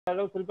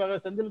குறிப்பாக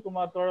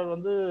செந்தில்குமார் தோழர்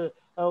வந்து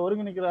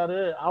ஒருங்கிணைக்கிறாரு,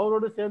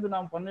 அவரோடு சேர்ந்து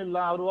நாம்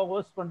பண்ணிடலாம், அவருவா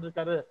ஹோஸ்ட்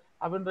பண்ணிருக்காரு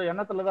அப்படின்ற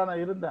எண்ணத்துல தான்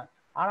நான் இருந்தேன்.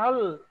 ஆனால்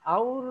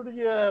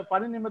அவருடைய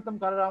பணி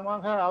நிமித்தம்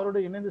காரணமாக அவரோடு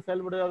இணைந்து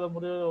செயல்படாத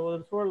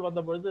ஒரு சூழல்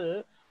வந்த பொழுது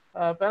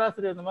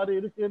பேராசிரியர் இந்த மாதிரி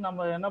இருக்கு,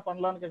 நம்ம என்ன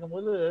பண்ணலாம்னு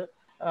கேட்கும்போது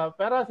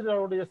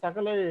பேராசிரியருடைய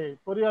சகலை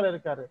பொறியாளர்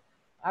இருக்காரு.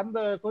 அந்த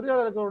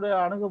பொறியாளர்களுடைய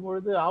அணுகும்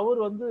பொழுது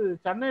அவர் வந்து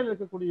சென்னையில்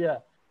இருக்கக்கூடிய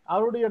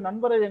அவருடைய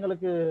நண்பரை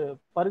எங்களுக்கு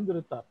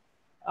பரிந்துரைத்தார்.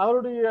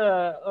 அவருடைய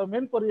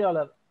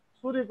மென்பொறியாளர்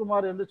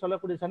சூரியகுமார் என்று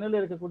சொல்லக்கூடிய சென்னையில்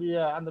இருக்கக்கூடிய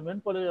அந்த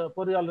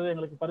பொறியாளரை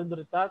எங்களுக்கு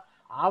பரிந்துரைத்தார்.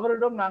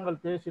 அவரிடம் நாங்கள்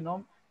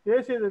பேசினோம்.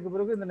 பேசியதற்கு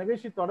பிறகு இந்த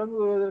நிகழ்ச்சி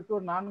தொடங்குவதற்கு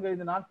ஒரு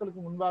 4-5 நாட்களுக்கு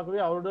முன்பாகவே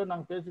அவருடன்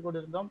நாங்கள் பேசிக்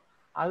கொண்டிருந்தோம்.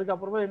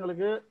 அதுக்கப்புறமா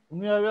எங்களுக்கு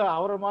உண்மையாகவே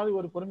அவரை மாதிரி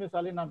ஒரு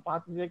பொறுமைசாலி நான்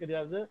பார்த்ததே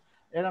கிடையாது.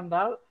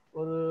 ஏனென்றால்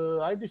ஒரு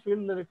ஐடி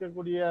ஃபீல்டில்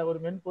இருக்கக்கூடிய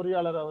ஒரு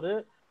மென்பொறியாளர் அவரு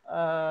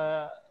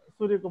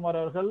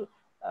சூரியகுமார் அவர்கள்.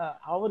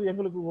 அவர்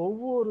எங்களுக்கு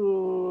ஒரு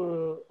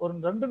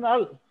 2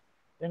 நாள்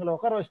எங்களை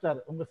உட்கார வச்சிட்டாரு.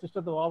 உங்க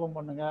சிஸ்டத்தை ஓபன்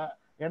பண்ணுங்க,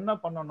 என்ன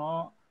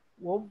பண்ணணும்,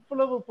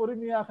 எவ்வளவு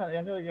பொறுமையாக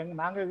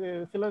நாங்க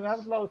சில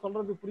நேரத்துல அவர்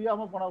சொல்றது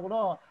புரியாம போனா கூட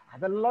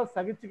அதெல்லாம்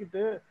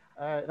சகிச்சுக்கிட்டு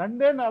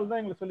 2 நாள் தான்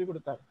எங்களுக்கு சொல்லி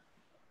கொடுத்தாரு.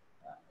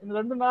 இந்த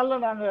 2 நாள்ல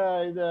நாங்க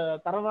இத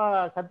தரவா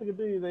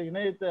கத்துக்கிட்டு இதை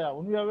இணையத்தை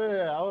உண்மையாவே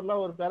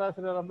அவர்லாம் ஒரு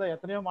பேராசிரியர் இருந்தா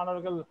எத்தனையோ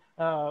மாணவர்கள்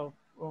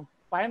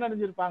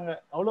பயனடைஞ்சிருப்பாங்க.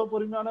 அவ்வளவு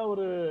பொறுமையான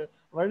ஒரு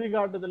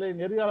வழிகாட்டுதலை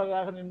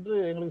நெறியாளராக நின்று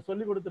எங்களுக்கு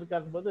சொல்லி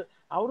கொடுத்திருக்காரு போது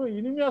அவரும்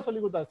இனிமையா சொல்லி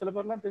கொடுத்தாரு. சில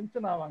பேர்லாம்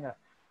டென்ஷன் ஆவாங்க.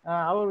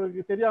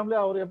 அவருக்கு தெரியாமலே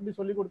அவர் எப்படி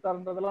சொல்லி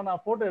கொடுத்தாருன்றதெல்லாம்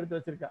நான் போட்டோ எடுத்து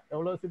வச்சிருக்கேன்.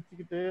 எவ்வளவு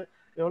சிரிச்சுக்கிட்டு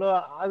எவ்வளவு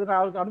அது நான்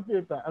அவருக்கு அனுப்பி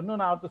வைப்பேன். இன்னும்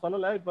நான் அவர்கிட்ட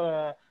சொல்லலை. இப்ப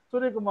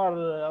சூரியகுமார்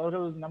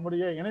அவர்கள்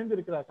நம்முடைய இணைந்து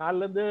இருக்கிறார்,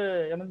 காலில இருந்து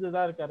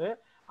இணைந்துதான் இருக்காரு.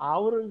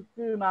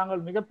 அவருக்கு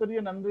நாங்கள்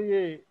மிகப்பெரிய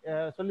நன்றியை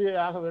சொல்லி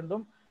ஆக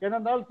வேண்டும்.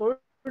 ஏனென்றால்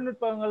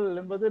தொழில்நுட்பங்கள்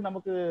என்பது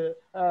நமக்கு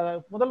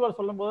முதல்வர்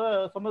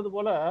சொன்னது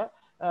போல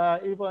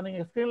இப்போ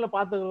நீங்க ஸ்கிரீன்ல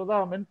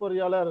பார்த்துக்கிறதுதான்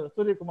மென்பொறியாளர்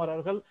சூரியகுமார்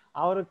அவர்கள்.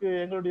 அவருக்கு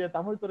எங்களுடைய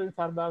தமிழ் துறையின்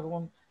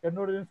சார்பாகவும்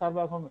என்னுடைய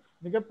சார்பாகவும்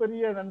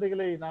மிகப்பெரிய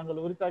நன்றிகளை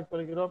நாங்கள் உரித்தாக்கிக்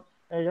கொள்கிறோம்.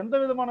 எந்த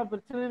விதமான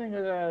பிரச்சனையும் நீங்க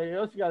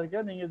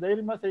யோசிக்காதீங்க, நீங்க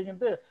தைரியமா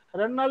செய்யுங்கன்ட்டு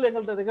 2 நாள்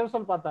எங்கள்கிட்ட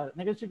ரிஹர்சல் பார்த்தாரு.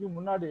 நிகழ்ச்சிக்கு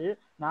முன்னாடி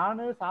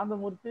நானு,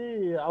 சாந்தமூர்த்தி,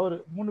 அவர்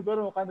 3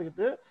 பேரும்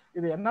உட்காந்துக்கிட்டு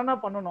இது என்னென்ன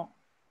பண்ணணும்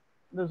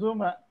இந்த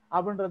ஜூமை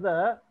அப்படின்றத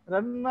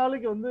 2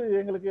 நாளைக்கு வந்து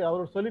எங்களுக்கு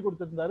அவர் சொல்லி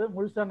கொடுத்துருந்தாரு.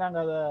 முழுசா நாங்க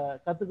அதை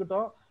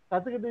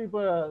கத்துக்கிட்டு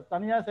இப்ப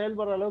தனியா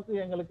செயல்படுற அளவுக்கு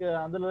எங்களுக்கு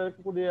அதுல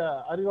இருக்கக்கூடிய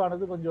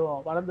அறிவானது கொஞ்சம்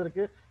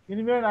வளர்ந்துருக்கு.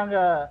 இனிமே நாங்க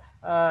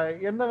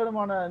எந்த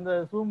விதமான இந்த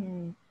ஜூம்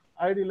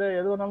ஐடியில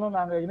எது வேணாலும்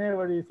நாங்க இணைய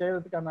வழி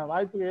செய்யறதுக்கான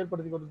வாய்ப்பு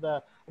ஏற்படுத்தி கொடுத்த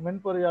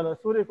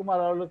மென்பொறியாளர்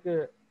சூரியகுமார் அவர்களுக்கு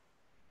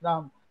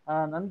நாம்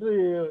நன்றி,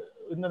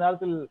 இந்த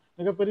நேரத்தில்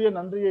மிகப்பெரிய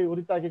நன்றியை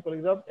உரித்தாக்கிக்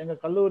கொள்கிறோம். எங்க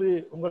கல்லூரி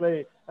உங்களை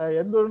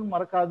எந்தோரும்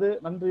மறக்காது.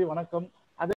 நன்றி, வணக்கம்.